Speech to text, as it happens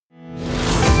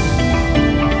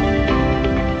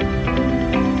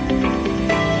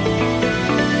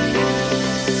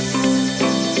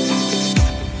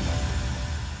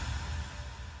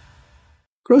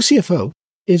Grow CFO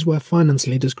is where finance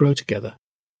leaders grow together.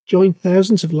 Join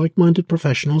thousands of like-minded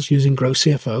professionals using Grow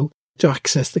CFO to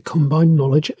access the combined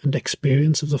knowledge and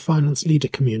experience of the finance leader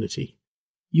community.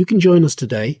 You can join us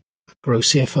today at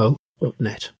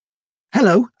growcfo.net.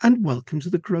 Hello and welcome to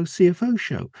the Grow CFO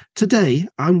show. Today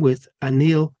I'm with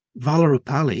Aneal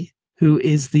Vallurupalli, who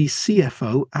is the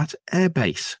CFO at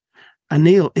Airbase.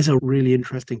 Aneal is a really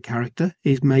interesting character.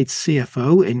 He's made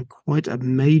CFO in quite a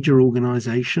major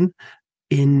organization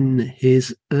in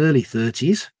his early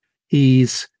 30s.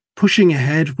 He's pushing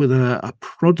ahead with a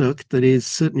product that is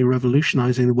certainly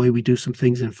revolutionizing the way we do some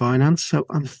things in finance. So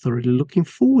I'm thoroughly looking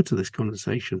forward to this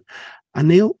conversation.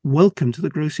 Aneal, welcome to the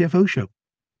Grow CFO show.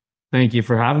 Thank you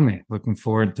for having me. Looking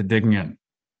forward to digging in.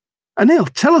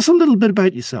 Aneal, tell us a little bit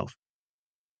about yourself.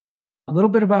 A little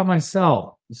bit about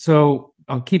myself. So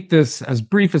I'll keep this as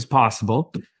brief as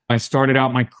possible. I started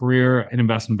out my career in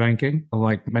investment banking,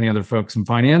 like many other folks in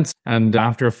finance. And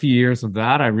after a few years of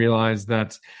that, I realized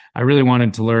that I really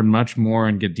wanted to learn much more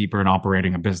and get deeper in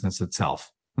operating a business itself.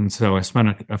 And so I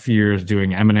spent a few years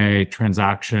doing M&A,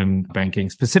 transaction banking,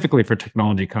 specifically for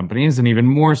technology companies, and even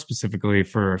more specifically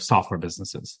for software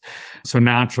businesses. So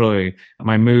naturally,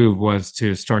 my move was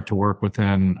to start to work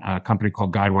within a company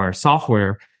called Guidewire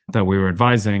Software that we were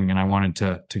advising, and I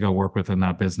wanted to go work within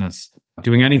that business,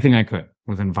 doing anything I could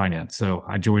within finance. So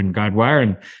I joined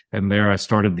Guidewire, and there I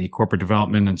started the corporate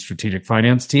development and strategic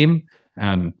finance team.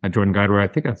 And I joined Guidewire, I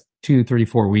think,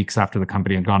 34 weeks after the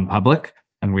company had gone public,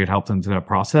 and we had helped them through that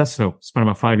process. So spent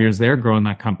about 5 years there growing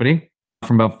that company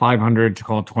from about 500 to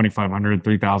call it 2,500,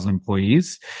 3,000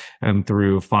 employees, and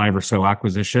through 5 or so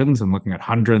acquisitions and looking at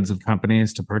hundreds of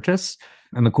companies to purchase.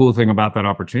 And the cool thing about that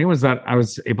opportunity was that I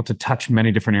was able to touch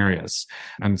many different areas.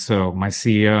 And so my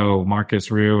CEO,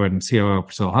 Marcus Rue, and COO,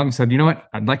 Priscilla Hung said, you know what,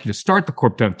 I'd like you to start the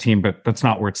corp dev team, but that's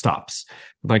not where it stops.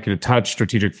 I'd like you to touch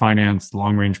strategic finance,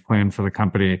 long-range plan for the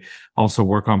company, also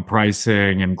work on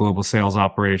pricing and global sales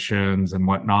operations and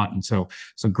whatnot. And so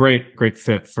it's a great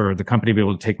fit for the company to be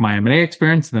able to take my M&A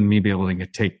experience and then me be able to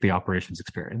take the operations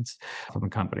experience from the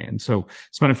company. And so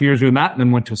spent a few years doing that and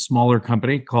then went to a smaller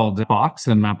company called Mapbox.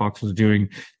 And Mapbox was doing,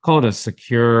 call it a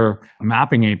secure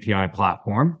mapping API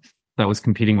platform that was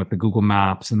competing with the Google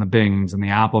Maps and the Bings and the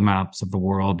Apple Maps of the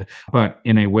world, but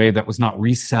in a way that was not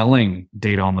reselling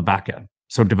data on the back end.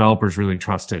 So developers really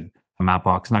trusted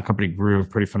Mapbox, and that company grew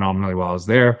pretty phenomenally while I was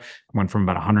there. Went from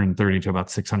about 130 to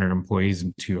about 600 employees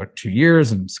in 2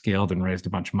 years and scaled and raised a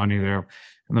bunch of money there.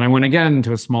 And then I went again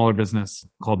to a smaller business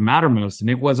called Mattermost, and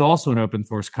it was also an open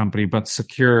source company, but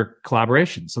secure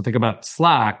collaboration. So think about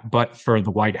Slack, but for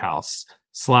the White House.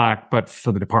 Slack, but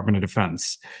for the Department of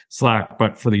Defense, Slack,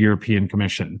 but for the European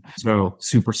Commission. So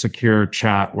super secure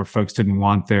chat where folks didn't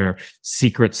want their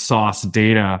secret sauce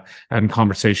data and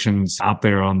conversations out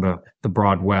there on the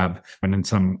broad web and in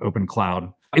some open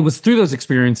cloud. It was through those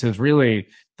experiences really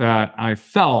that I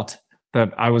felt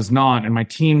that I was not, and my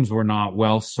teams were not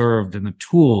well served in the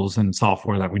tools and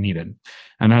software that we needed.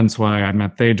 And hence why I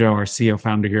met Tejo, our CEO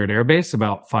founder here at Airbase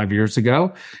about 5 years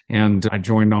ago. And I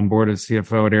joined on board as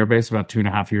CFO at Airbase about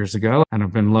 2.5 years ago. And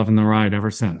I've been loving the ride ever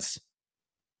since.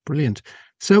 Brilliant.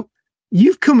 So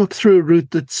you've come up through a route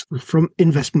that's from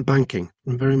investment banking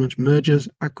and very much mergers,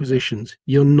 acquisitions.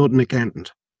 You're not an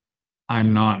accountant.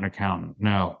 I'm not an accountant.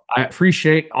 No, I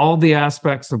appreciate all the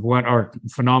aspects of what our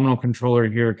phenomenal controller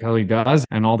here, Kelly, does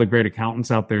and all the great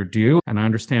accountants out there do. And I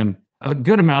understand a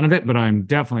good amount of it, but I'm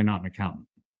definitely not an accountant.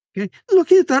 Okay.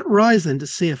 Looking at that rise then to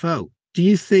CFO, do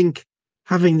you think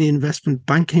having the investment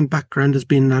banking background has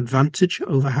been an advantage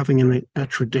over having a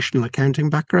traditional accounting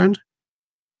background?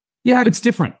 Yeah, it's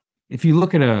different. If you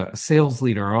look at a sales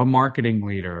leader or a marketing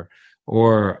leader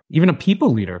or even a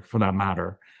people leader for that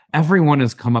matter, everyone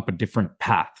has come up a different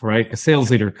path, right? A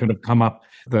sales leader could have come up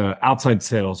the outside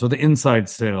sales or the inside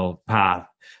sale path.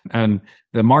 And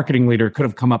the marketing leader could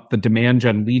have come up the demand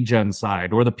gen, lead gen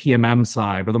side, or the PMM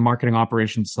side, or the marketing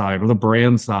operations side, or the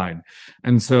brand side.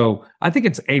 And so I think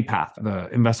it's a path, the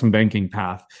investment banking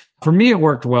path. For me, it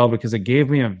worked well because it gave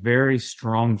me a very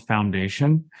strong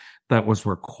foundation that was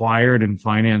required in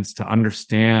finance to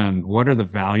understand what are the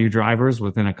value drivers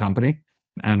within a company.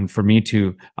 And for me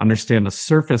to understand the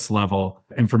surface level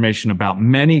information about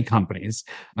many companies,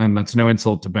 and that's no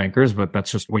insult to bankers, but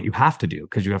that's just what you have to do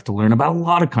because you have to learn about a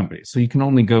lot of companies. So you can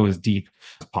only go as deep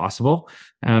as possible.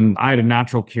 And I had a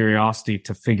natural curiosity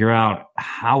to figure out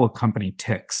how a company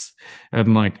ticks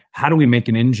and like, how do we make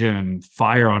an engine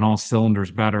fire on all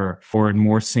cylinders better or in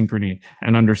more synchrony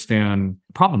and understand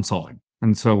problem solving.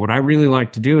 And so what I really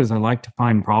like to do is I like to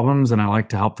find problems and I like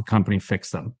to help the company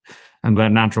fix them. And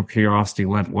that natural curiosity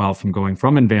went well from going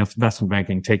from investment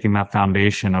banking, taking that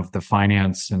foundation of the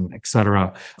finance and et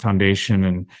cetera foundation.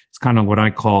 And it's kind of what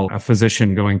I call a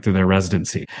physician going through their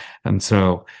residency. And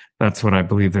so that's what I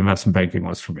believe the investment banking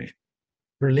was for me.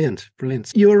 Brilliant,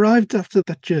 brilliant. You arrived after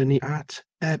that journey at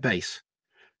Airbase,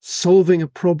 solving a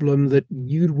problem that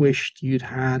you'd wished you'd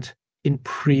had in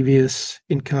previous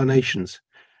incarnations.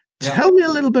 Yeah. Tell me a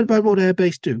little bit about what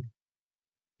Airbase do.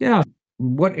 Yeah.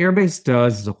 What Airbase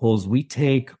does as a whole is we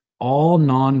take all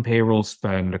non-payroll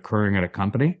spend occurring at a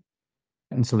company.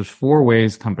 And so there's four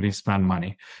ways companies spend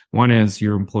money. One is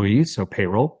your employees, so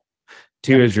payroll.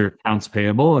 Two is your accounts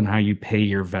payable and how you pay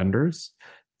your vendors.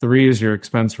 Three is your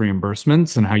expense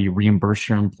reimbursements and how you reimburse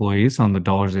your employees on the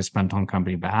dollars they spent on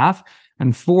company behalf.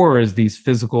 And four is these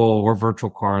physical or virtual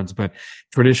cards. But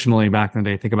traditionally back in the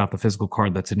day, think about the physical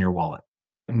card that's in your wallet.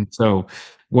 And so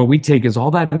what we take is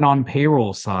all that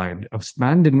non-payroll side of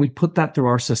spend and we put that through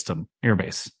our system,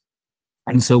 Airbase.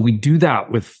 And so we do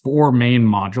that with four main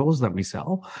modules that we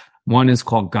sell. One is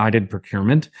called guided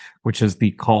procurement, which is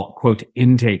the quote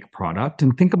intake product.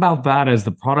 And think about that as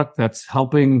the product that's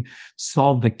helping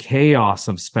solve the chaos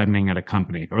of spending at a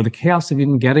company or the chaos of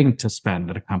even getting to spend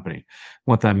at a company.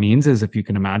 What that means is if you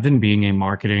can imagine being a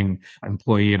marketing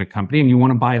employee at a company and you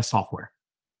want to buy a software.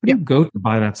 Where do you go to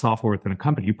buy that software within a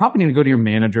company? You probably need to go to your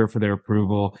manager for their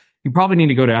approval. You probably need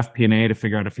to go to FP&A to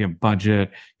figure out if you have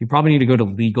budget. You probably need to go to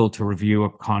legal to review a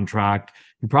contract.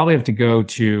 You probably have to go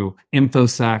to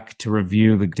InfoSec to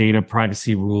review the data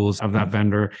privacy rules of that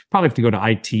vendor. You probably have to go to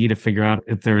IT to figure out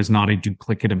if there is not a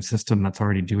duplicative system that's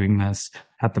already doing this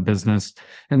at the business.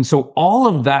 And so all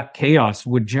of that chaos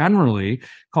would generally,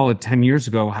 call it 10 years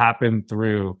ago, happen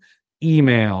through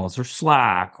emails or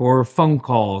Slack or phone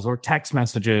calls or text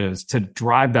messages to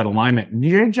drive that alignment. And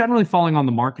you're generally falling on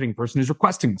the marketing person who's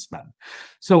requesting the spend.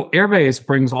 So Airbase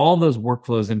brings all those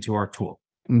workflows into our tool.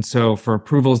 And so for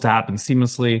approvals to happen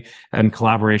seamlessly and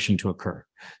collaboration to occur.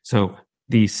 So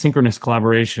the synchronous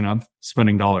collaboration of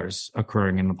spending dollars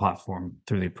occurring in the platform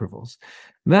through the approvals.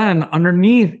 Then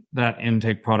underneath that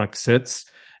intake product sits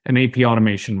an AP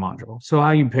automation module. So how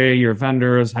you pay your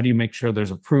vendors, how do you make sure there's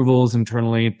approvals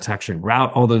internally to actually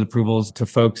route all those approvals to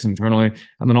folks internally?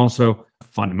 And then also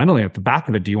fundamentally at the back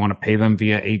of it, do you want to pay them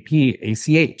via AP,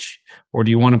 ACH, or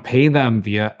do you want to pay them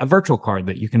via a virtual card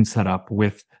that you can set up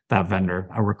with that vendor,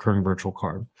 a recurring virtual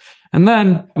card? And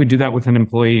then we do that with an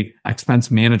employee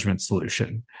expense management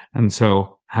solution. And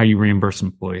so how you reimburse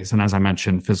employees. And as I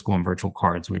mentioned, physical and virtual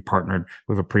cards. We partnered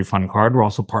with a pre-fund card. We're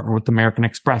also partnered with American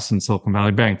Express and Silicon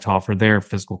Valley Bank to offer their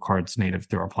physical cards native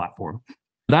through our platform.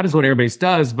 That is what Airbase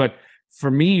does. But for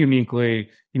me, uniquely,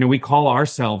 we call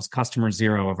ourselves customer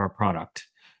zero of our product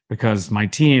because my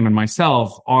team and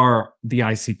myself are the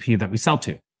ICP that we sell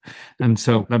to. And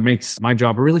so that makes my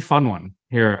job a really fun one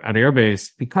here at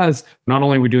Airbase because not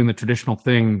only are we doing the traditional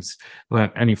things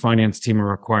that any finance team are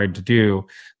required to do,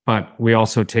 but we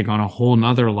also take on a whole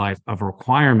nother life of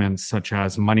requirements such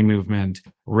as money movement,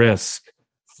 risk,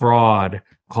 fraud,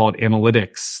 called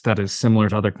analytics that is similar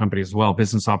to other companies as well,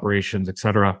 business operations, et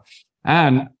cetera.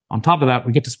 And on top of that,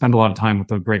 we get to spend a lot of time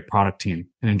with a great product team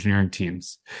and engineering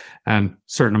teams. And a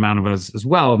certain amount of us as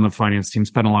well in the finance team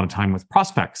spend a lot of time with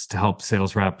prospects to help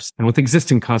sales reps and with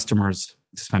existing customers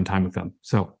to spend time with them.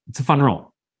 So it's a fun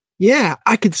role. Yeah,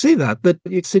 I could see that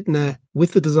you're sitting there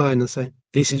with the designer saying,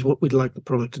 this is what we'd like the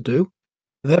product to do.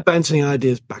 They're bouncing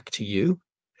ideas back to you.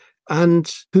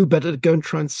 And who better to go and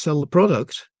try and sell the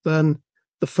product than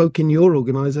the folk in your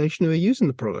organization who are using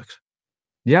the product?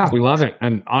 Yeah, we love it.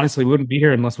 And honestly, we wouldn't be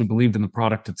here unless we believed in the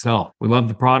product itself. We love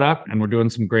the product and we're doing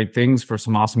some great things for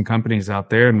some awesome companies out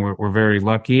there. And we're very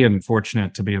lucky and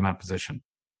fortunate to be in that position.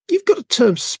 You've got a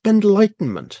term,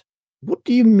 spendlightenment. What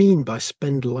do you mean by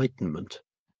spendlightenment?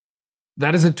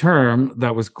 That is a term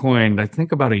that was coined, I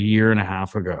think, about a year and a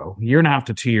half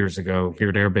to 2 years ago here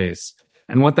at Airbase.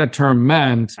 And what that term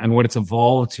meant and what it's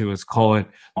evolved to is call it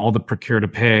all the procure to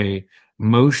pay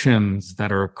motions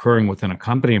that are occurring within a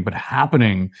company, but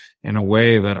happening in a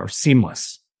way that are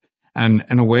seamless and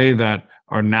in a way that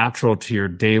are natural to your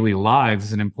daily lives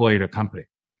as an employee at a company.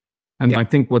 And I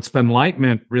think what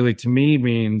spendlightenment really to me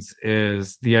means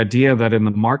is the idea that in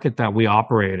the market that we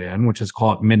operate in, which is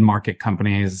called mid-market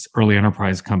companies, early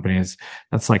enterprise companies,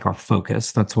 that's like our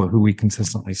focus. That's who we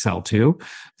consistently sell to.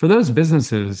 For those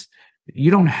businesses,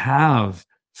 you don't have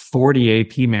 40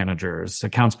 AP managers,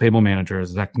 accounts payable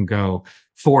managers that can go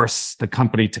force the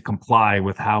company to comply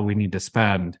with how we need to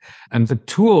spend. And the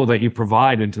tool that you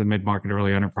provide into the mid-market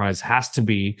early enterprise has to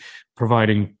be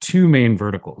providing two main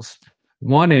verticals.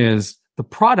 One is the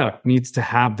product needs to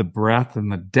have the breadth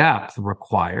and the depth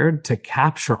required to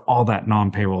capture all that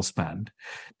non-payroll spend.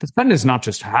 The spend is not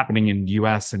just happening in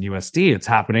US and USD, it's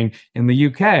happening in the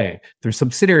UK through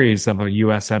subsidiaries of a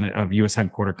US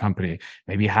headquartered company,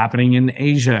 maybe happening in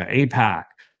Asia, APAC.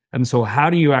 And so how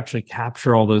do you actually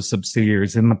capture all those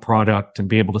subsidiaries in the product and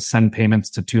be able to send payments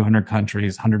to 200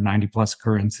 countries, 190 plus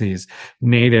currencies,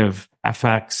 native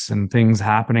FX and things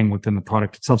happening within the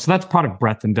product itself? So that's product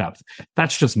breadth and depth.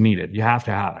 That's just needed. You have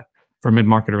to have it for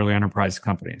mid-market early enterprise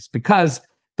companies, because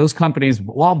those companies,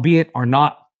 albeit are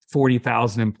not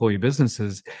 40,000 employee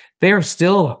businesses, they are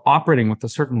still operating with a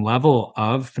certain level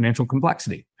of financial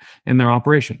complexity in their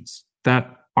operations that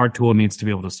our tool needs to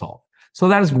be able to solve. So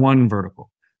that is one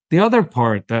vertical. The other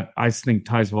part that I think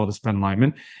ties well to spend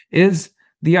alignment is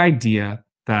the idea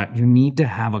that you need to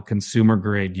have a consumer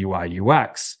grade UI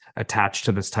UX attached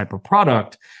to this type of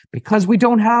product, because we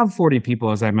don't have 40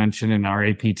 people, as I mentioned, in our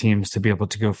AP teams to be able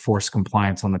to go force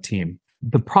compliance on the team.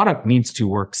 The product needs to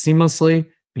work seamlessly,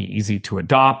 be easy to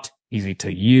adopt, easy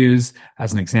to use.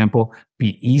 As an example,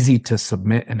 be easy to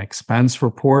submit an expense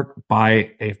report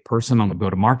by a person on the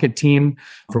go-to-market team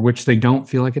for which they don't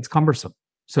feel like it's cumbersome.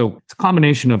 So it's a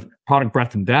combination of product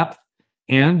breadth and depth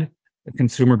and a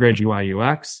consumer grade UI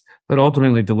UX that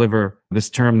ultimately deliver this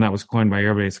term that was coined by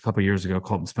Airbase a couple of years ago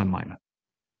called spend alignment.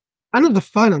 And at the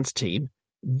finance team,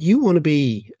 you want to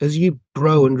be, as you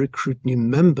grow and recruit new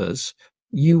members,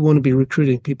 you want to be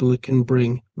recruiting people that can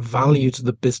bring value to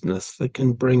the business, that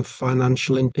can bring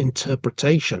financial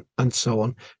interpretation and so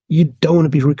on. You don't want to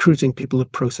be recruiting people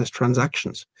that process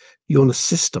transactions. You want a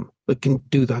system that can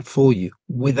do that for you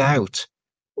without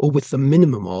or with the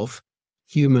minimum of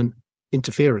human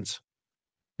interference.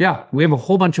 Yeah, we have a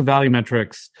whole bunch of value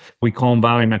metrics. We call them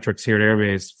value metrics here at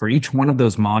Airbase for each one of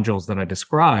those modules that I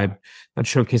described that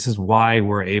showcases why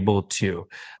we're able to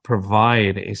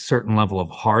provide a certain level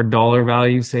of hard dollar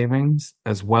value savings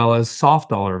as well as soft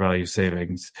dollar value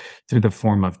savings through the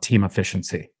form of team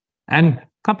efficiency and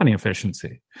company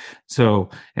efficiency. So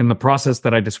in the process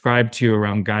that I described to you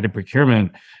around guided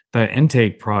procurement, the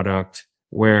intake product,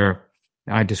 where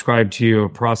I described to you a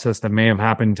process that may have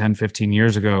happened 10, 15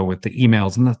 years ago with the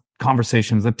emails and the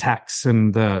conversations, the texts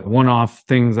and the one-off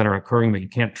things that are occurring that you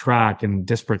can't track in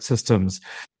disparate systems.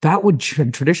 That would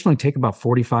traditionally take about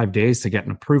 45 days to get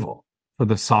an approval for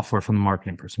the software from the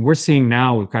marketing person. We're seeing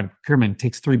now we've got procurement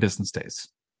takes 3 business days.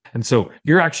 And so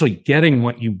you're actually getting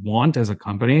what you want as a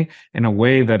company in a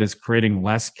way that is creating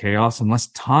less chaos and less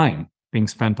time being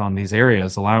spent on these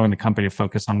areas, allowing the company to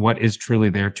focus on what is truly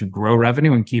there to grow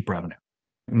revenue and keep revenue.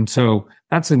 And so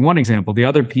that's in one example. The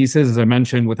other pieces, as I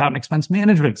mentioned, without an expense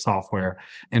management software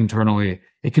internally,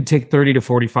 it could take 30 to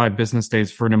 45 business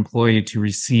days for an employee to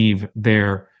receive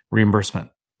their reimbursement.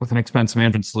 With an expense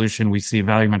management solution, we see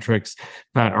value metrics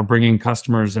that are bringing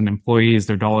customers and employees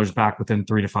their dollars back within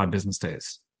 3 to 5 business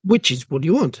days. Which is what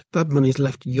you want. That money's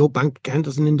left in your bank account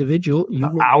as an individual.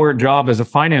 Our job as a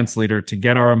finance leader to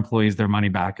get our employees their money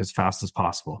back as fast as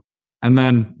possible. And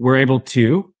then we're able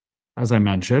to, as I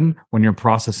mentioned, when you're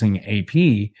processing AP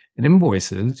and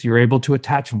invoices, you're able to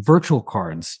attach virtual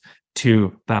cards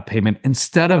to that payment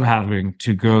instead of having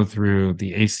to go through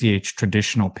the ACH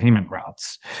traditional payment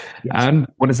routes. Yes. And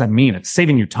what does that mean? It's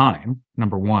saving you time,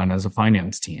 number one, as a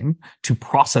finance team, to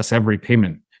process every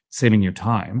payment, saving you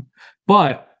time.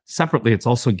 But separately, it's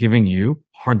also giving you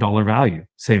hard dollar value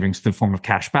savings through the form of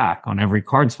cash back on every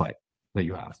card swipe that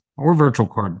you have, or virtual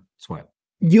card swipe.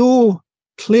 You're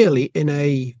clearly in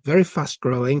a very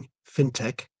fast-growing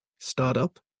fintech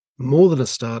startup, more than a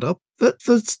startup.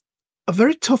 There's a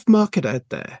very tough market out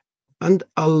there and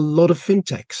a lot of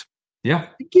fintechs. Yeah.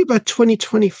 Thinking about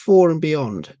 2024 and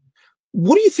beyond,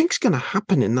 what do you think is going to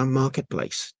happen in that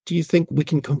marketplace? Do you think we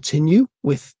can continue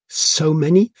with so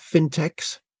many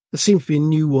fintechs? There seems to be a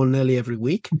new one nearly every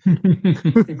week.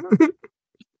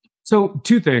 So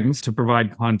 2 things to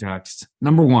provide context.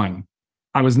 Number one,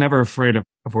 I was never afraid of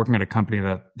working at a company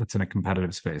that's in a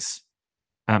competitive space.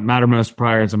 At Mattermost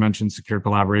prior, as I mentioned, secure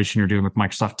collaboration, you're doing with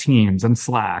Microsoft Teams and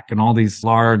Slack and all these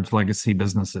large legacy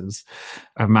businesses.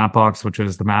 At Mapbox, which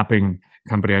is the mapping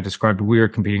company I described, we were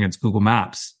competing against Google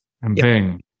Maps and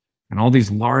Bing and all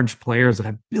these large players that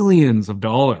have billions of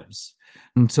dollars.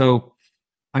 And so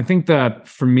I think that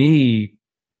for me,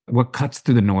 what cuts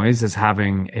through the noise is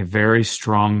having a very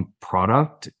strong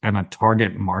product and a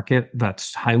target market that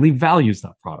highly values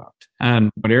that product. And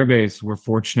at Airbase, we're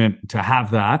fortunate to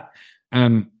have that.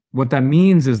 And what that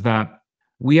means is that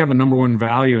we have a number one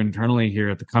value internally here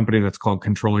at the company that's called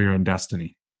control your own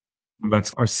destiny.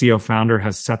 That's our CEO founder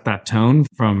has set that tone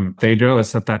from Tejo, has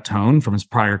set that tone from his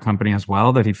prior company as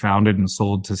well that he founded and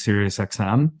sold to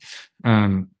SiriusXM.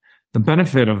 The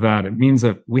benefit of that, it means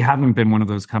that we haven't been one of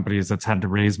those companies that's had to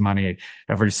raise money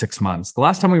every 6 months. The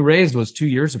last time we raised was 2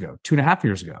 years ago, 2.5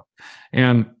 years ago.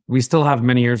 And we still have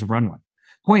many years of runway.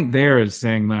 Point there is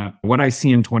saying that what I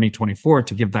see in 2024,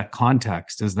 to give that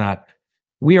context, is that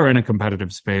we are in a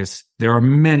competitive space. There are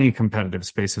many competitive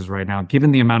spaces right now,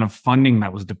 given the amount of funding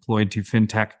that was deployed to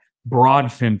fintech, broad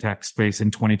fintech space in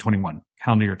 2021,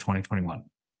 calendar year 2021.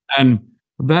 And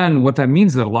then what that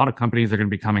means is that a lot of companies are going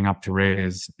to be coming up to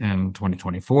raise in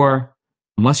 2024.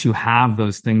 Unless you have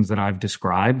those things that I've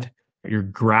described, your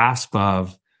grasp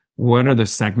of what are the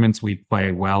segments we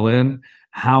play well in,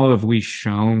 how have we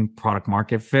shown product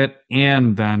market fit,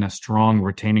 and then a strong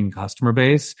retaining customer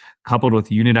base coupled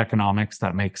with unit economics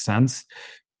that makes sense,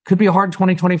 could be a hard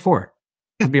 2024.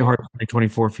 Could be a hard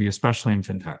 2024 for you, especially in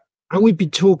fintech. And we've been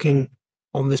talking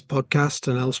on this podcast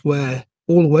and elsewhere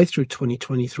all the way through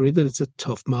 2023 that it's a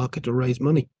tough market to raise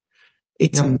money.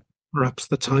 It's perhaps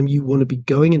the time you want to be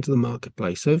going into the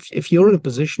marketplace. So if you're in a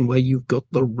position where you've got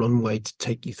the runway to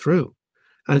take you through,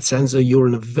 and it sounds like you're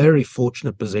in a very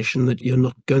fortunate position that you're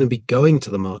not going to be going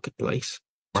to the marketplace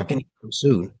anytime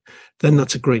soon, then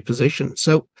that's a great position.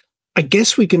 So I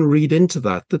guess we can read into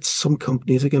that some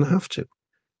companies are going to have to,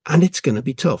 and it's going to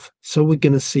be tough. So we're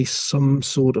going to see some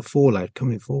sort of fallout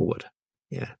coming forward.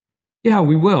 Yeah,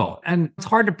 we will. And it's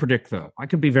hard to predict, though. I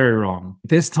could be very wrong.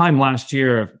 This time last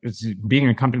year, it's being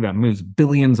a company that moves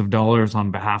billions of dollars on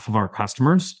behalf of our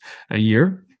customers a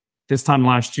year. This time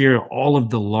last year, all of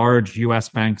the large US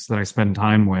banks that I spend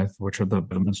time with, which are the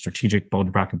strategic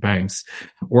bulge bracket banks,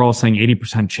 we're all saying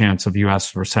 80% chance of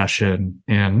US recession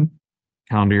in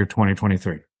calendar year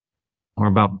 2023. We're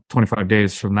about 25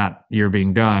 days from that year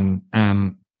being done.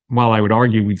 And while I would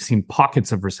argue we've seen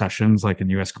pockets of recessions, like in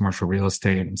US commercial real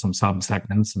estate and some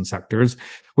sub-segments and sectors,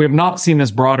 we have not seen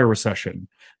this broader recession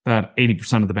that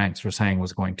 80% of the banks were saying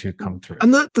was going to come through.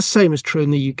 And that the same is true in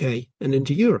the UK and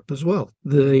into Europe as well.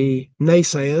 The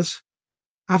naysayers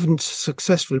haven't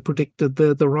successfully predicted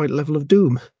the right level of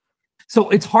doom. So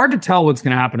it's hard to tell what's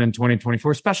going to happen in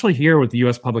 2024, especially here with the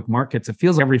US public markets. It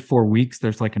feels like every 4 weeks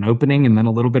there's like an opening and then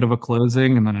a little bit of a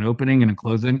closing and then an opening and a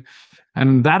closing.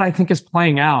 And that, I think, is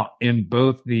playing out in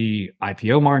both the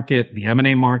IPO market, the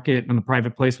M&A market, and the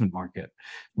private placement market.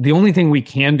 The only thing we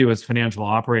can do as financial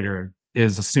operator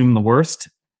is assume the worst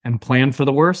and plan for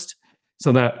the worst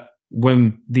so that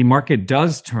when the market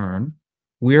does turn,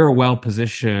 we're well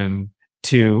positioned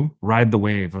to ride the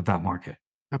wave of that market.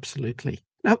 Absolutely.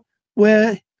 Now,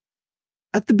 we're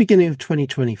at the beginning of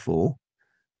 2024,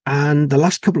 and the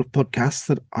last couple of podcasts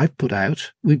that I've put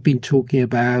out, we've been talking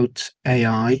about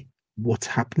AI, what's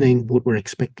happening, what we're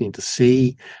expecting to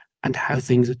see, and how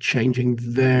things are changing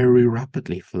very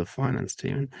rapidly for the finance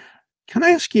team. Can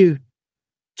I ask you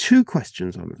two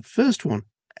questions on it? The first one,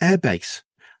 Airbase.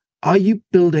 Are you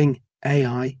building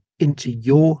AI into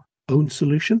your own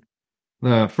solution?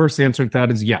 The first answer to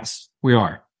that is yes, we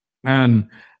are. And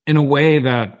in a way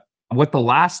that what the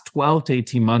last 12 to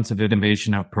 18 months of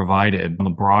innovation have provided in the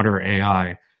broader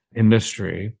AI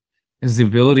industry is the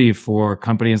ability for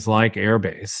companies like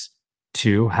Airbase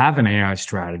to have an AI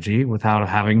strategy without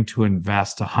having to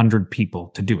invest 100 people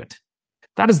to do it.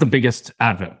 That is the biggest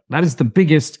advent. That is the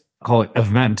biggest, call it,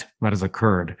 event that has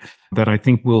occurred that I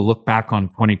think we'll look back on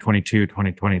 2022,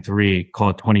 2023, call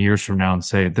it 20 years from now and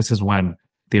say, this is when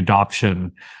the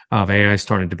adoption of AI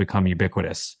started to become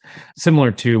ubiquitous.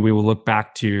 Similar to, we will look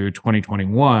back to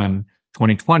 2021,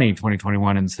 2020,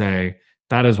 2021 and say,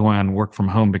 that is when work from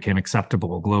home became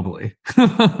acceptable globally.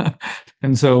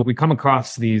 And so we come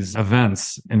across these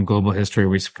events in global history.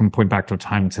 We can point back to a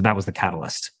time and say that was the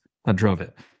catalyst that drove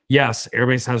it. Yes,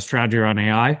 Airbase has a strategy around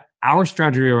AI. Our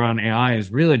strategy around AI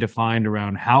is really defined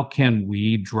around how can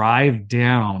we drive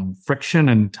down friction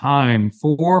and time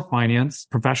for finance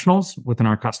professionals within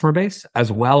our customer base,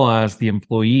 as well as the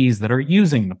employees that are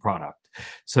using the product.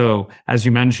 So as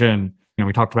you mentioned,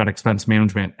 we talked about expense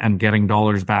management and getting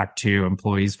dollars back to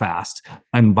employees fast.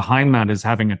 And behind that is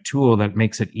having a tool that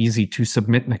makes it easy to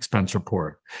submit an expense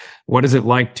report. What is it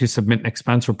like to submit an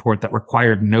expense report that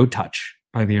required no touch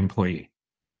by the employee?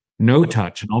 No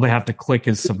touch, and all they have to click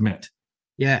is submit.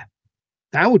 Yeah,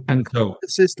 that would be the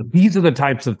system. These are the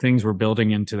types of things we're building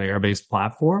into the Airbase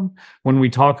platform when we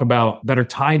talk about that are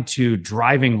tied to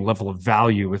driving level of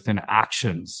value within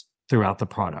actions throughout the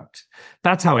product.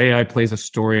 That's how AI plays a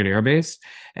story at Airbase.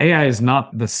 AI is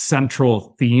not the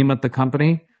central theme at the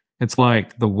company. It's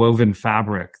like the woven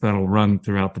fabric that'll run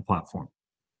throughout the platform.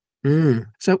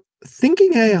 So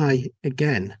thinking AI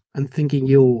again and thinking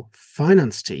your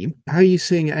finance team, how are you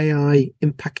seeing AI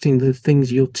impacting the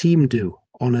things your team do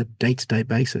on a day-to-day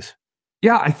basis?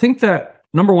 Yeah, I think that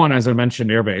Number one, as I mentioned,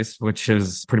 Airbase, which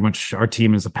is pretty much our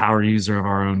team is a power user of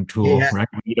our own tool, Yeah. right?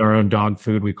 We eat our own dog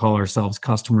food. We call ourselves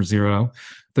Customer Zero.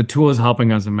 The tool is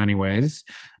helping us in many ways.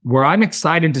 Where I'm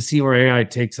excited to see where AI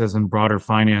takes us in broader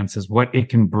finance is what it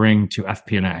can bring to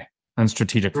FP&A and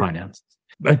strategic finance.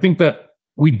 I think that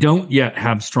we don't yet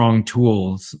have strong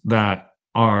tools that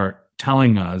are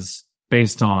telling us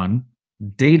based on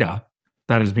data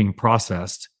that is being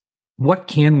processed, what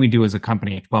can we do as a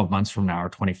company 12 months from now or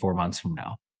 24 months from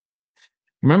now?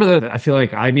 Remember that I feel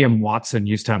like IBM Watson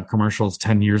used to have commercials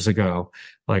 10 years ago,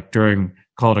 like during,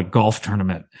 call it a golf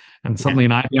tournament. And suddenly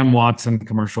an IBM Watson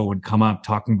commercial would come up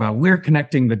talking about we're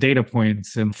connecting the data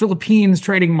points in Philippines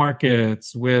trading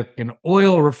markets with an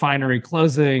oil refinery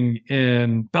closing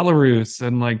in Belarus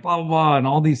and like blah, blah, blah, and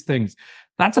all these things.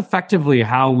 That's effectively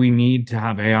how we need to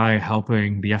have AI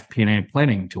helping the FP&A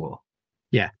planning tool.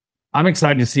 Yeah. I'm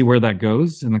excited to see where that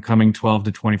goes in the coming 12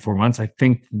 to 24 months. I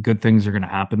think good things are going to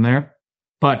happen there.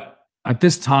 But at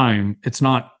this time, it's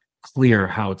not clear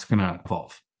how it's going to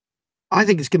evolve. I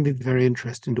think it's going to be very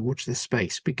interesting to watch this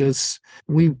space because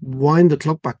we wind the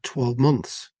clock back 12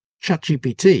 months.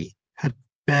 ChatGPT had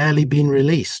barely been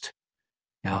released.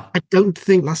 Yeah. I don't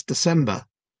think last December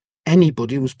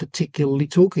anybody was particularly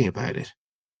talking about it.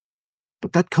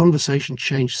 But that conversation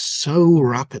changed so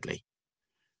rapidly.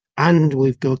 And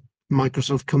we've got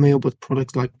Microsoft coming up with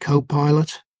products like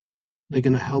Copilot. They're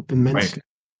going to help immensely. Right.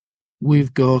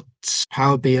 We've got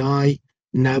Power BI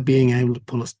now being able to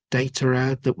pull us data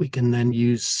out that we can then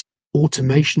use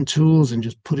automation tools and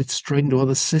just put it straight into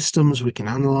other systems. We can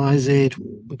analyze it.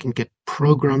 We can get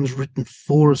programs written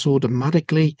for us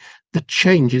automatically. The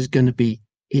change is going to be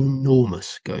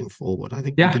enormous going forward. I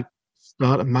think we can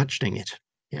start imagining it.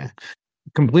 Yeah.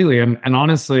 Completely. And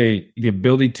honestly, the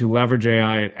ability to leverage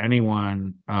AI at any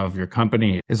one of your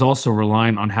company is also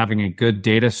reliant on having a good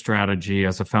data strategy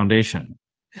as a foundation.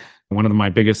 One of my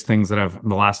biggest things that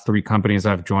the last 3 companies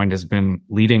I've joined has been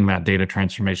leading that data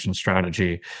transformation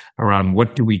strategy around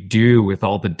what do we do with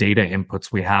all the data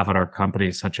inputs we have at our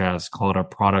company, such as call it our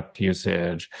product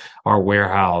usage, our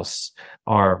warehouse,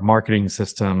 our marketing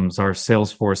systems, our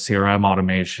Salesforce CRM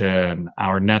automation,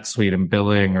 our NetSuite and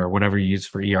billing, or whatever you use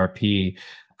for ERP.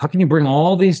 How can you bring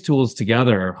all these tools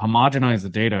together, homogenize the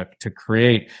data to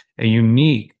create a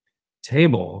unique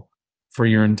table for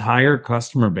your entire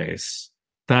customer base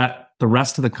that the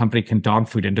rest of the company can dog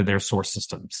food into their source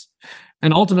systems?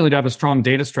 And ultimately, to have a strong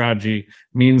data strategy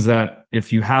means that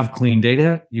if you have clean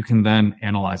data, you can then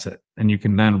analyze it and you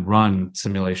can then run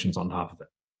simulations on top of it.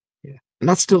 Yeah. And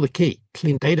that's still the key.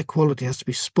 Clean data quality has to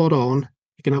be spot on.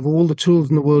 You can have all the tools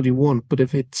in the world you want, but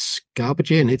if it's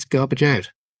garbage in, it's garbage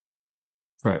out.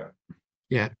 Right.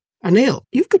 Yeah. Aneal,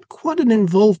 you've got quite an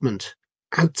involvement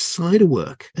outside of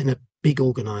work in a big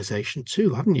organization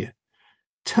too, haven't you?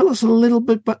 Tell us a little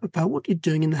bit about what you're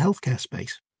doing in the healthcare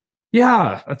space.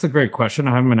 Yeah, that's a great question.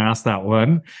 I haven't been asked that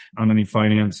one on any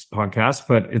finance podcast,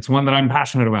 but it's one that I'm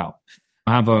passionate about.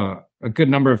 I have a good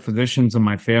number of physicians in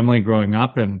my family growing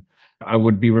up, and I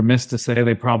would be remiss to say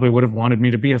they probably would have wanted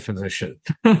me to be a physician.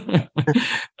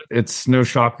 It's no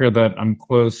shocker that I'm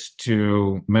close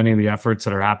to many of the efforts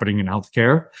that are happening in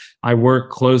healthcare. I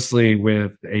work closely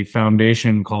with a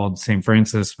foundation called St.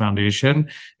 Francis Foundation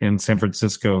in San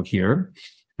Francisco here.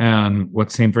 And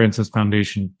what St. Francis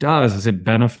Foundation does is it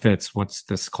benefits what's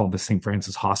this called the St.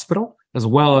 Francis Hospital, as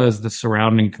well as the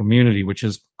surrounding community, which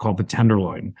is called the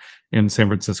Tenderloin in San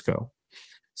Francisco.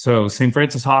 So St.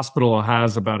 Francis Hospital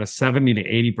has about a 70 to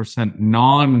 80%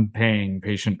 non-paying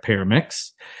patient payer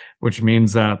mix, which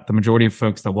means that the majority of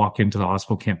folks that walk into the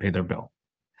hospital can't pay their bill.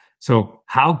 So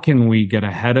how can we get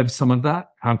ahead of some of that?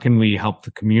 How can we help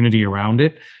the community around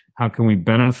it? How can we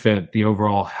benefit the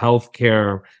overall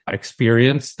healthcare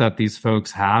experience that these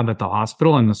folks have at the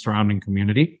hospital and the surrounding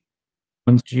community?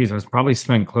 And geez, I've probably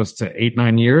spent close to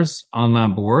 8-9 years on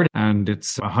that board, and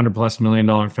it's a $100+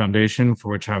 million foundation for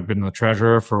which I've been the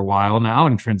treasurer for a while now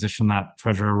and transitioned that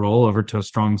treasurer role over to a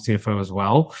strong CFO as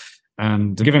well.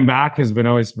 And giving back has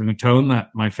always been a tone that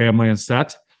my family has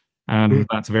set, and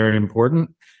that's very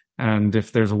important. And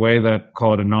if there's a way that,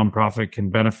 call it a nonprofit, can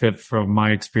benefit from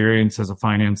my experience as a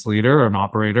finance leader or an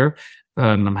operator,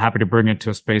 then I'm happy to bring it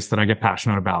to a space that I get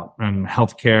passionate about. And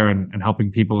healthcare and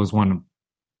helping people is one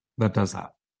that does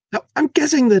that. Now, I'm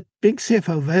guessing that being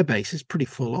CFO of Airbase is pretty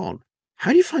full on. How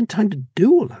do you find time to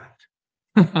do all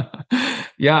that?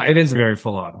 Yeah, it is very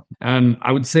full on. And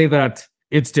I would say that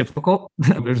it's difficult.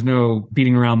 There's no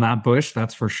beating around that bush.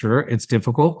 That's for sure. It's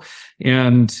difficult.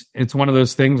 And it's one of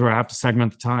those things where I have to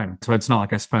segment the time. So it's not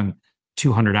like I spend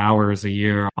 200 hours a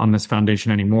year on this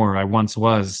foundation anymore. I once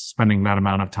was spending that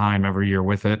amount of time every year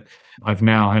with it. I've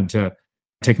now had to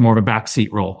take more of a backseat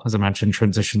role, as I mentioned,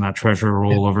 transition that treasurer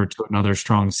role over to another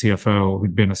strong CFO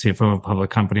who'd been a CFO of a public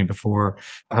company before.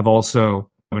 I've also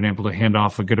been able to hand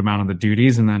off a good amount of the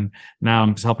duties. And then now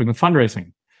I'm just helping with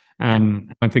fundraising.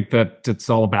 And I think that it's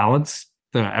all a balance.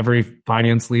 Every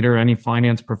finance leader, any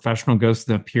finance professional goes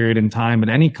through a period in time at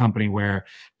any company where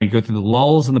you go through the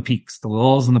lulls and the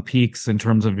peaks in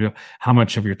terms of how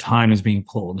much of your time is being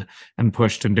pulled and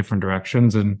pushed in different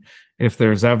directions. And if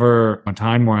there's ever a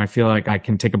time where I feel like I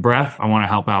can take a breath, I want to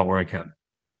help out where I can.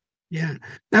 Yeah.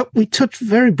 Now, we touched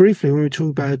very briefly when we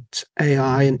talked about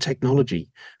AI and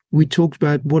technology. We talked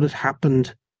about what had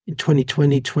happened in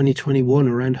 2020, 2021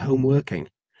 around home working.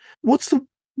 What's the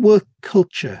work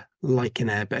culture like in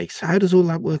Airbase? How does all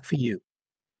that work for you?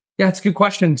 Yeah, it's a good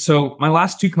question. So my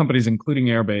last two companies, including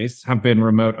Airbase, have been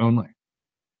remote only.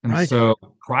 And Right. so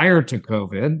prior to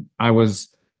COVID, I was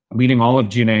leading all of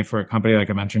G&A for a company, like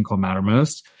I mentioned, called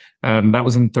Mattermost. And that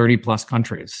was in 30 plus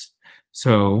countries.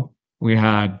 So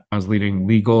I was leading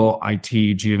legal,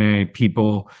 IT, G&A,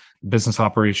 people, business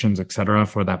operations, et cetera,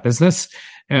 for that business.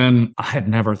 And I had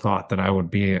never thought that I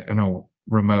would be in a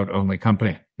remote only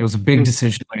company. It was a big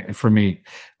decision for me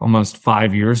almost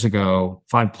 5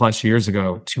 plus years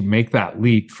ago, to make that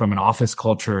leap from an office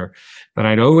culture that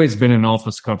I'd always been an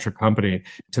office culture company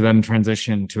to then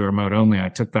transition to remote only. I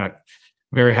took that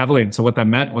very heavily. And so what that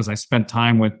meant was I spent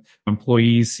time with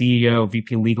employees, CEO,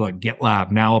 VP legal at GitLab,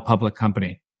 now a public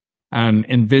company. And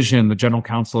Envision, the general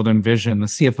counsel at Envision, the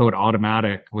CFO at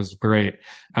Automatic was great.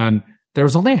 And there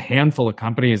was only a handful of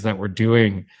companies that were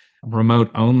doing remote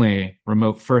only,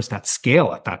 remote first at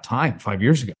scale at that time, 5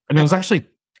 years ago. And it was actually,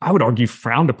 I would argue,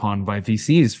 frowned upon by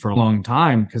VCs for a long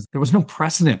time because there was no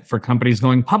precedent for companies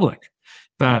going public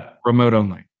that remote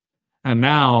only. And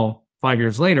now, 5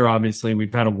 years later, obviously,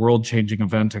 we've had a world-changing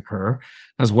event occur,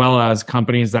 as well as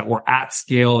companies that were at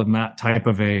scale in that type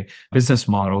of a business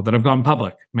model that have gone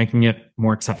public, making it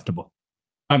more acceptable.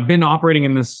 I've been operating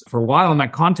in this for a while, and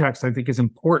that context, I think, is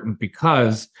important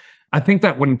because I think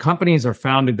that when companies are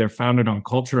founded, they're founded on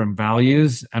culture and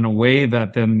values and a way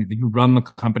that then you run the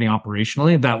company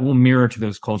operationally that will mirror to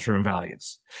those culture and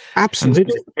values. Absolutely.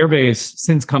 And so Airbase,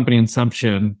 since company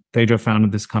inception, they just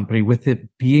founded this company with it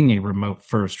being a remote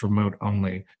first, remote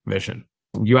only vision.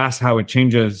 You asked how it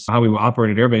changes how we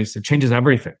operate at Airbase. It changes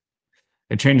everything.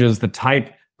 It changes the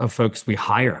type of folks we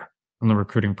hire in the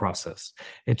recruiting process.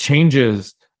 It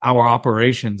changes our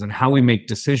operations and how we make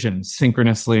decisions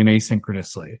synchronously and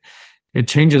asynchronously. It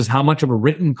changes how much of a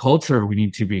written culture we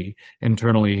need to be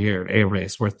internally here at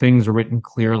Airbase, where things are written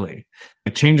clearly.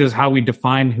 It changes how we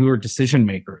define who are decision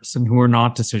makers and who are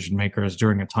not decision makers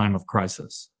during a time of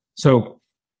crisis. So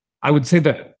I would say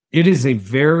that it is a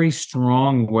very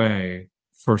strong way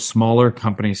for smaller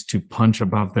companies to punch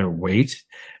above their weight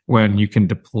when you can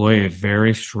deploy a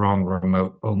very strong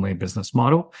remote only business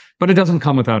model, but it doesn't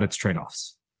come without its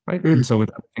trade-offs. Right. And so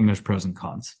with everything, there's pros and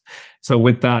cons. So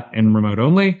with that in remote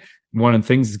only, one of the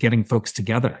things is getting folks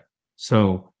together.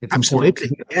 So it's important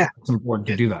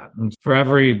to do that. And for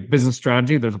every business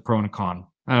strategy, there's a pro and a con.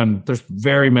 And there's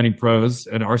very many pros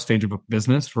at our stage of a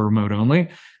business for remote only.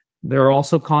 There are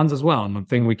also cons as well. And the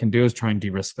thing we can do is try and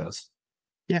de-risk those.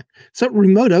 Yeah. So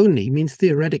remote only means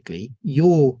theoretically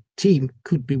your team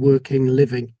could be working,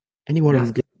 living anywhere on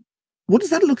the globe. What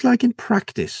does that look like in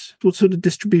practice? What sort of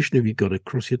distribution have you got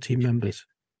across your team members?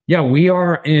 Yeah, we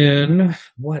are in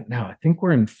what now? I think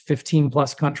we're in 15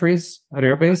 plus countries at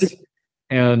Airbase.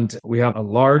 And we have a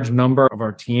large number of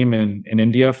our team in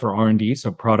India for R&D,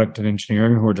 so product and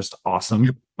engineering, who are just awesome.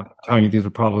 I'm telling you, these are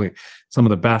probably some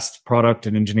of the best product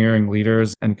and engineering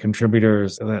leaders and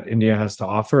contributors that India has to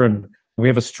offer. And we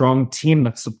have a strong team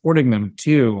that's supporting them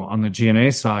too on the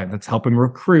G&A side, that's helping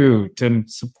recruit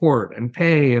and support and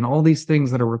pay and all these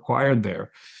things that are required there.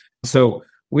 So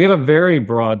we have a very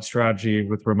broad strategy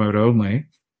with remote only.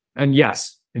 And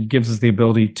yes, it gives us the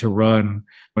ability to run,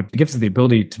 but it gives us the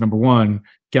ability to, number one,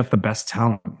 get the best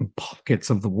talent in pockets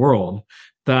of the world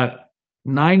that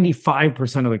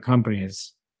 95% of the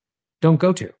companies don't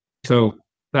go to. So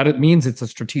that it means it's a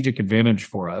strategic advantage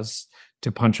for us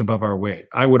to punch above our weight.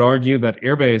 I would argue that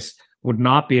Airbase would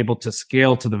not be able to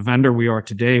scale to the vendor we are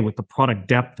today with the product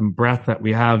depth and breadth that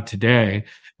we have today,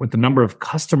 with the number of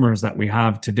customers that we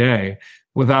have today,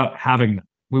 without having them.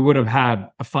 We would have had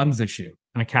a funds issue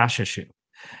and a cash issue.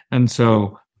 And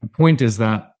so the point is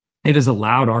that it has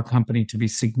allowed our company to be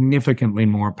significantly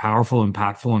more powerful,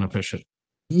 impactful, and efficient.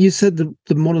 You said that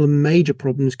one of the major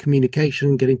problems is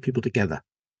communication, getting people together.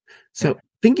 So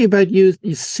thinking about you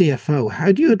as CFO,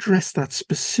 how do you address that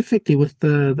specifically with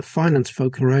the finance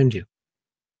folk around you?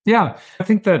 Yeah, I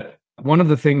think that one of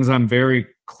the things I'm very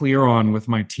clear on with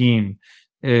my team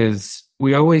is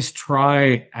We always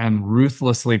try and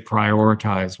ruthlessly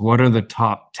prioritize what are the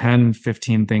top 10,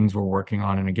 15 things we're working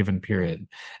on in a given period.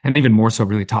 And even more so,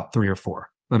 really top 3 or 4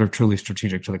 that are truly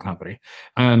strategic to the company.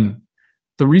 And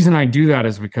the reason I do that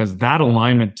is because that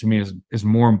alignment to me is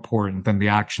more important than the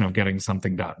action of getting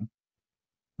something done.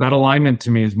 That alignment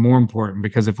to me is more important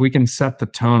because if we can set the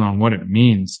tone on what it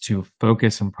means to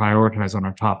focus and prioritize on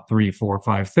our top 3, 4,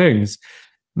 5 things,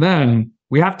 then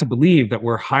we have to believe that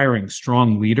we're hiring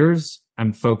strong leaders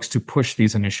and folks to push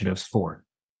these initiatives forward.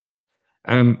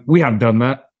 And we have done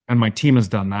that, and my team has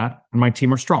done that, and my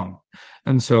team are strong.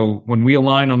 And so when we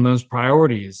align on those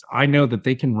priorities, I know that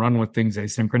they can run with things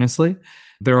asynchronously.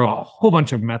 There are a whole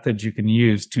bunch of methods you can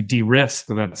use to de-risk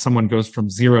that someone goes from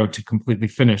 0 to completely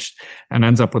finished and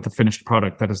ends up with a finished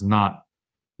product that is not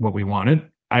what we wanted.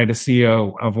 I had a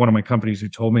CEO of one of my companies who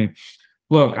told me,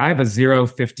 look, I have a 0,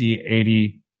 50,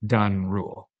 80 done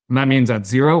rule. And that means at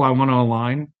 0, I want to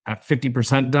align. At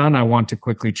 50% done, I want to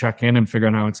quickly check in and figure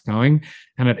out how it's going.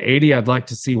 And at 80, I'd like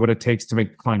to see what it takes to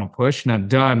make the final push. And at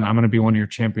done, I'm going to be one of your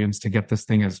champions to get this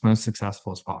thing as most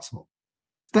successful as possible.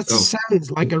 That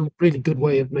sounds like a really good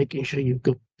way of making sure you've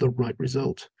got the right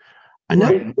result. I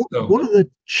know one of the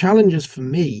challenges for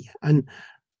me, and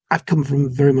I've come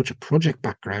from very much a project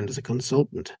background as a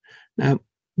consultant. Now,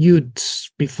 you'd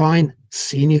be fine,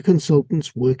 senior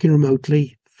consultants working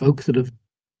remotely, folk that have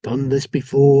done this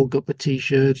before, got the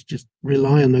t-shirt, just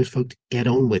rely on those folk to get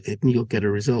on with it and you'll get a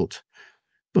result.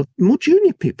 But more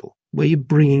junior people, where you're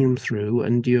bringing them through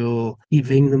and you're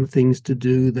giving them things to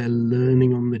do, they're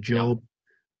learning on the job,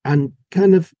 and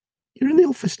kind of you're in the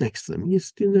office next to them. You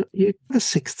have a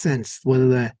sixth sense whether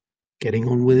they're getting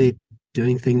on with it,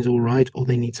 doing things all right, or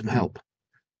they need some help.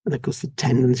 And of course, the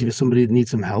tendency for somebody that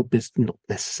needs some help is not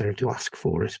necessary to ask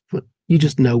for it, but you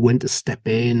just know when to step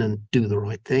in and do the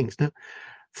right things. Now,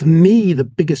 for me, the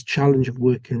biggest challenge of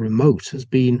working remote has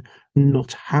been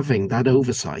not having that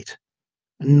oversight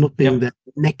and not being there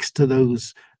next to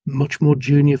those much more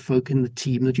junior folk in the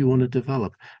team that you want to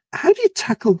develop. How do you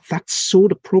tackle that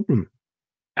sort of problem?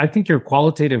 I think your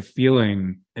qualitative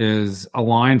feeling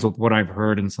aligns with what I've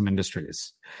heard in some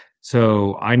industries.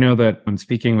 So I know that when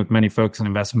speaking with many folks in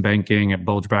investment banking at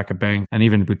bulge bracket bank and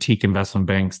even boutique investment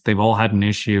banks, they've all had an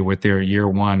issue with their year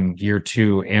 1, year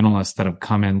 2 analysts that have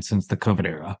come in since the COVID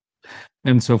era.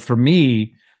 And so for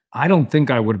me, I don't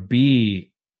think I would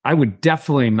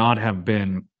definitely not have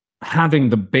been having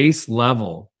the base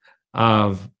level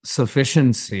of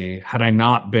sufficiency had I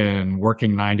not been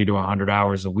working 90 to 100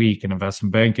 hours a week in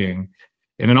investment banking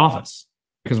in an office.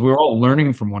 Because we're all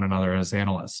learning from one another as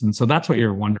analysts. And so that's what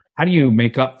you're wondering. How do you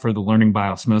make up for the learning by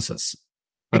osmosis?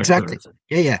 Exactly. Occurs?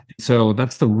 Yeah. So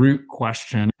that's the root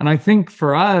question. And I think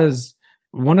for us,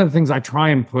 one of the things I try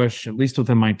and push, at least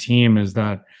within my team, is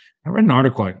that I read an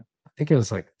article, I think it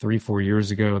was like 3-4 years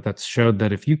ago, that showed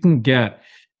that if you can get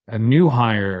a new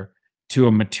hire to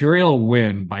a material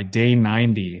win by day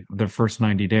 90 of their first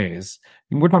 90 days,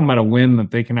 we're talking about a win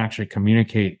that they can actually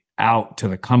communicate out to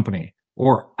the company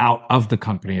or out of the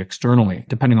company externally,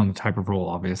 depending on the type of role,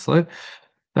 obviously,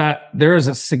 that there is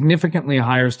a significantly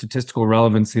higher statistical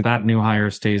relevancy that new hire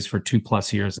stays for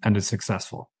 2+ years and is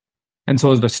successful. And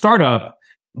so as a startup,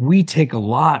 we take a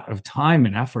lot of time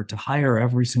and effort to hire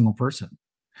every single person.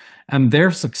 And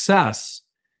their success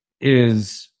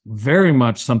is very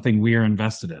much something we are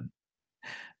invested in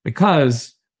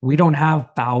because we don't have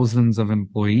thousands of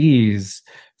employees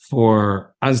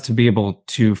for us to be able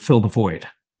to fill the void.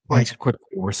 Right. Quickly,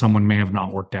 where someone may have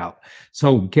not worked out.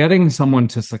 So getting someone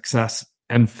to success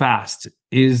and fast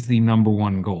is the number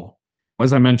one goal.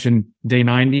 As I mentioned,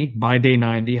 by day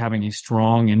 90, having a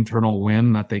strong internal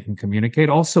win that they can communicate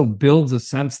also builds a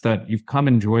sense that you've come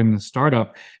and joined the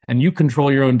startup and you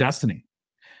control your own destiny.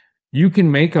 You can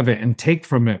make of it and take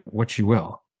from it what you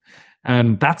will.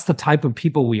 And that's the type of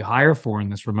people we hire for in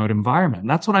this remote environment. And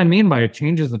that's what I mean by it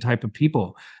changes the type of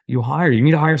people you hire. You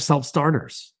need to hire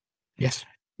self-starters. Yes.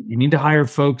 You need to hire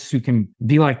folks who can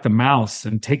be like the mouse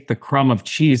and take the crumb of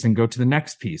cheese and go to the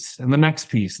next piece and the next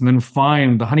piece and then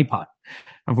find the honeypot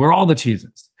of where all the cheese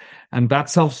is. And that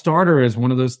self-starter is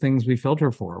one of those things we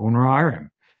filter for when we're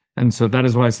hiring. And so that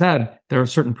is why I said there are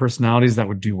certain personalities that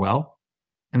would do well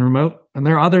in remote and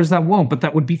there are others that won't, but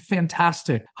that would be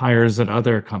fantastic hires at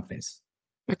other companies.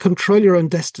 Control your own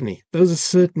destiny. Those are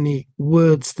certainly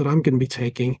words that I'm going to be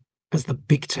taking as the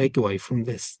big takeaway from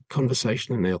this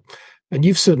conversation, Aneal. And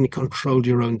you've certainly controlled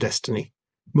your own destiny,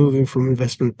 moving from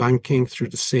investment banking through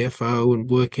to CFO and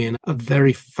working in a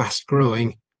very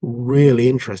fast-growing, really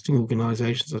interesting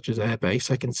organization such as Airbase.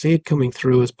 I can see it coming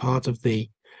through as part of the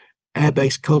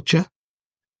Airbase culture,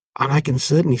 and I can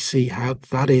certainly see how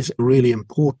that is really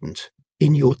important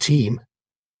in your team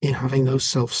in having those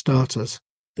self-starters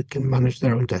that can manage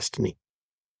their own destiny.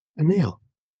 Aneal,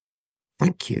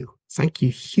 thank you. Thank you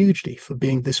hugely for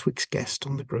being this week's guest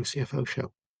on the Grow CFO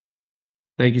Show.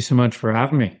 Thank you so much for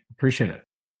having me. Appreciate it.